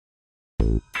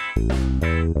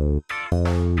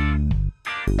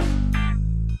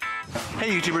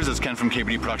YouTubers, it's Ken from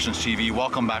KBDProductionsTV.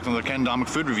 Welcome back to another Ken Domik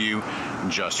food review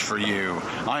just for you.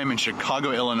 I am in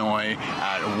Chicago, Illinois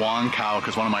at Kow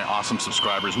because one of my awesome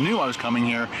subscribers knew I was coming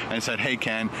here and said, hey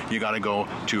Ken, you gotta go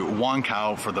to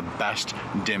Kow for the best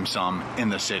dim sum in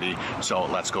the city. So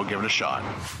let's go give it a shot.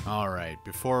 All right,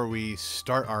 before we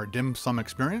start our dim sum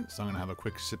experience, I'm gonna have a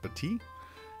quick sip of tea.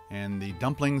 And the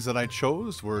dumplings that I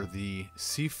chose were the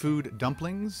seafood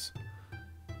dumplings,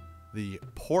 the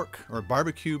pork or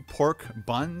barbecue pork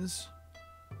buns,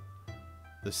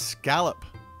 the scallop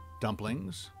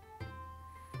dumplings,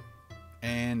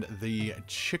 and the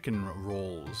chicken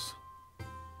rolls.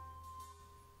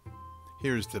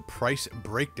 Here's the price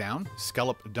breakdown.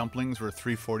 Scallop dumplings were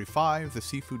 $3.45. The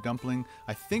seafood dumpling,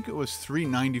 I think it was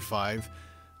 $3.95.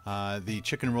 The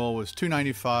chicken roll was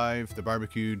 $2.95. The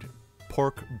barbecued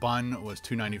pork bun was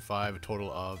 $2.95, a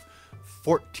total of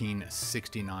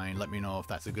 $14.69. Let me know if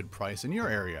that's a good price in your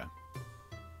area.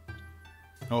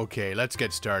 Okay, let's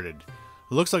get started.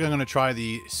 It looks like I'm going to try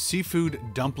the seafood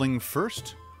dumpling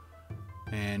first.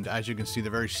 And as you can see,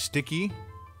 they're very sticky.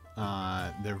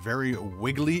 They're very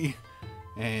wiggly.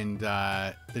 And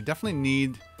they definitely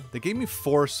need... They gave me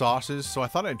 4 sauces, so I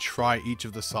thought I'd try each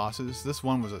of the sauces. This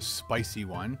one was a spicy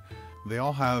one. They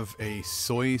all have a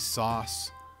soy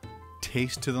sauce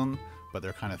taste to them, but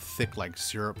they're kind of thick like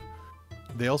syrup.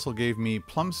 They also gave me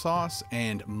plum sauce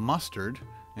and mustard,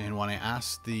 and when I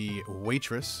asked the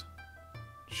waitress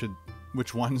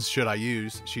which ones should I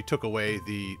use, she took away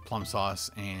the plum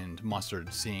sauce and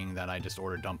mustard, seeing that I just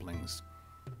ordered dumplings.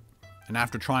 And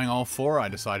after trying all 4, I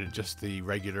decided just the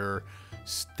regular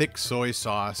thick soy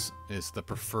sauce is the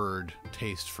preferred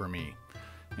taste for me.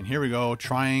 And here we go,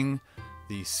 trying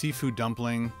the seafood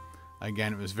dumpling.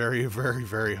 Again, it was very, very,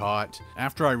 very hot.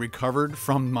 After I recovered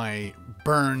from my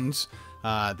burns,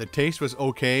 the taste was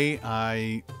okay.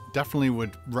 I definitely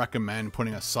would recommend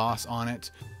putting a sauce on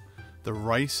it. The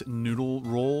rice noodle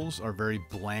rolls are very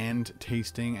bland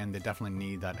tasting, and they definitely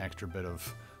need that extra bit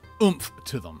of oomph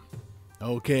to them.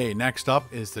 Okay, next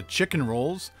up is the chicken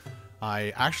rolls.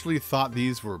 I actually thought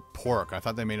these were pork. I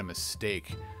thought they made a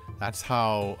mistake. That's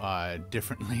how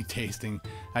differently tasting.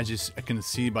 As you can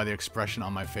see by the expression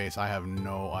on my face, I have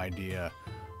no idea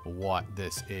what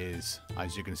this is.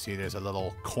 As you can see, there's a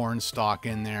little corn stalk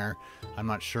in there. I'm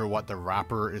not sure what the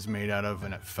wrapper is made out of,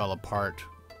 and it fell apart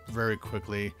very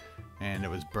quickly, and it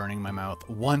was burning my mouth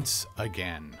once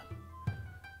again.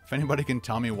 If anybody can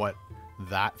tell me what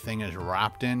that thing is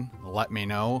wrapped in, let me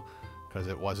know, because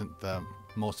it wasn't the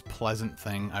most pleasant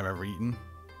thing I've ever eaten.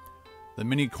 The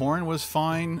mini corn was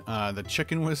fine, the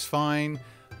chicken was fine,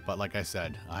 but like I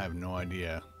said, I have no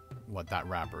idea what that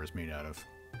wrapper is made out of.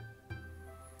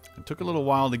 It took a little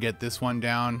while to get this one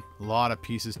down, a lot of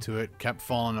pieces to it, kept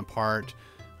falling apart,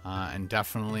 and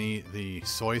definitely the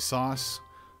soy sauce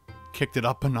kicked it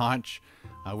up a notch.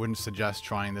 I wouldn't suggest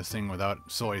trying this thing without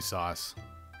soy sauce.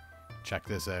 Check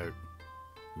this out.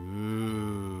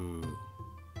 Ooh.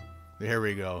 Here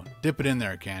we go. Dip it in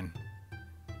there, Ken.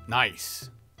 Nice.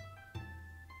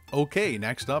 Okay,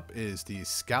 next up is the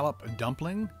scallop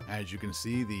dumpling. As you can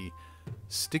see, the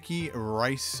sticky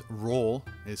rice roll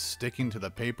is sticking to the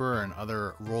paper and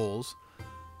other rolls.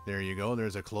 There you go,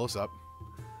 there's a close-up.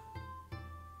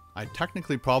 I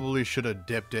technically probably should have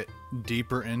dipped it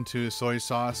deeper into soy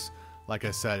sauce. Like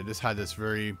I said, it just had this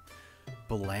very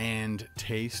bland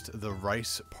taste, the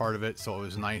rice part of it, so it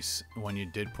was nice when you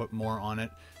did put more on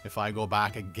it. If I go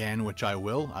back again, which I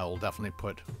will definitely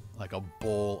put like a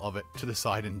bowl of it to the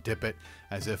side and dip it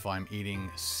as if I'm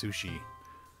eating sushi.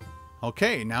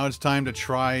 Okay, now it's time to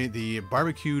try the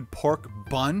barbecued pork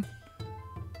bun.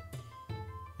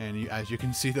 And as you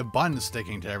can see, the bun is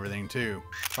sticking to everything too.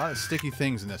 A lot of sticky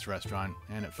things in this restaurant,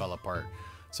 and it fell apart.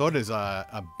 So it is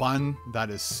a bun that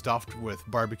is stuffed with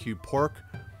barbecued pork.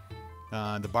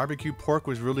 The barbecue pork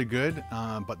was really good,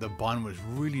 but the bun was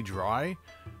really dry.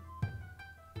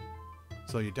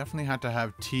 So you definitely had to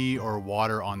have tea or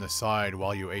water on the side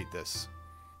while you ate this.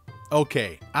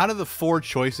 Okay, out of the 4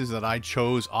 choices that I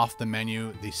chose off the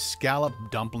menu, the scallop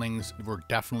dumplings were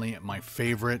definitely my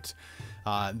favorite.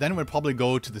 Then it would probably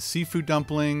go to the seafood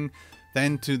dumpling,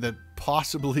 then to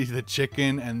possibly the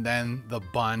chicken, and then the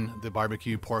bun, the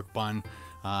barbecue pork bun.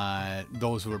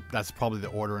 That's probably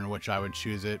the order in which I would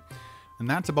choose it. And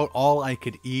that's about all I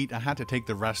could eat. I had to take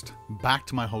the rest back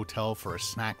to my hotel for a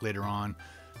snack later on.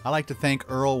 I'd like to thank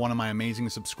Earl, one of my amazing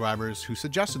subscribers, who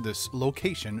suggested this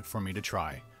location for me to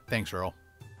try. Thanks, Earl.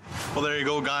 Well, there you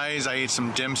go, guys. I ate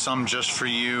some dim sum just for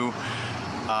you.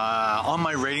 On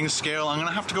my rating scale, I'm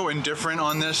gonna have to go indifferent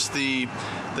on this. The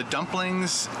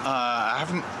dumplings, I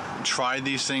haven't tried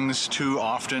these things too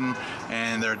often,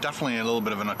 and they're definitely a little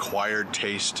bit of an acquired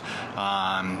taste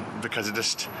because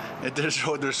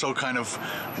they're so kind of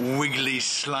wiggly,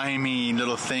 slimy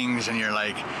little things, and you're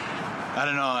like, I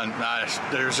don't know,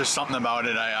 there's just something about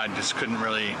it. I just couldn't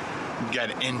really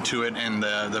get into it, and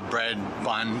the bread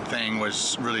bun thing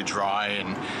was really dry,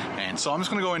 and so I'm just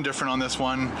gonna go indifferent on this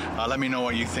one. Let me know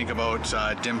what you think about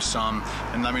dim sum,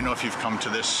 and let me know if you've come to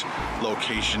this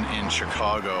location in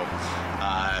Chicago.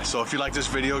 So if you like this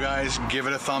video, guys, give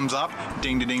it a thumbs up,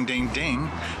 ding ding ding ding,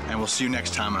 and we'll see you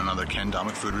next time on another Ken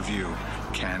Domik food review.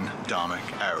 Ken Domik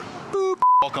out. Boop.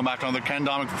 Welcome back to another Ken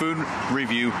Domik food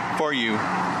review for you.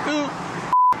 Boop.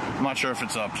 I'm not sure if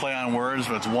it's a play on words,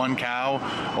 but it's one cow,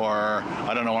 or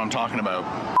I don't know what I'm talking about.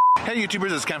 Hey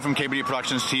YouTubers, it's Ken from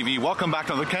KBDProductionsTV. Welcome back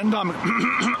to the Ken Domik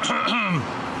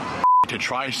to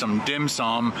try some dim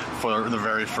sum for the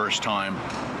very first time.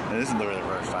 This isn't the very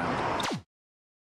first time.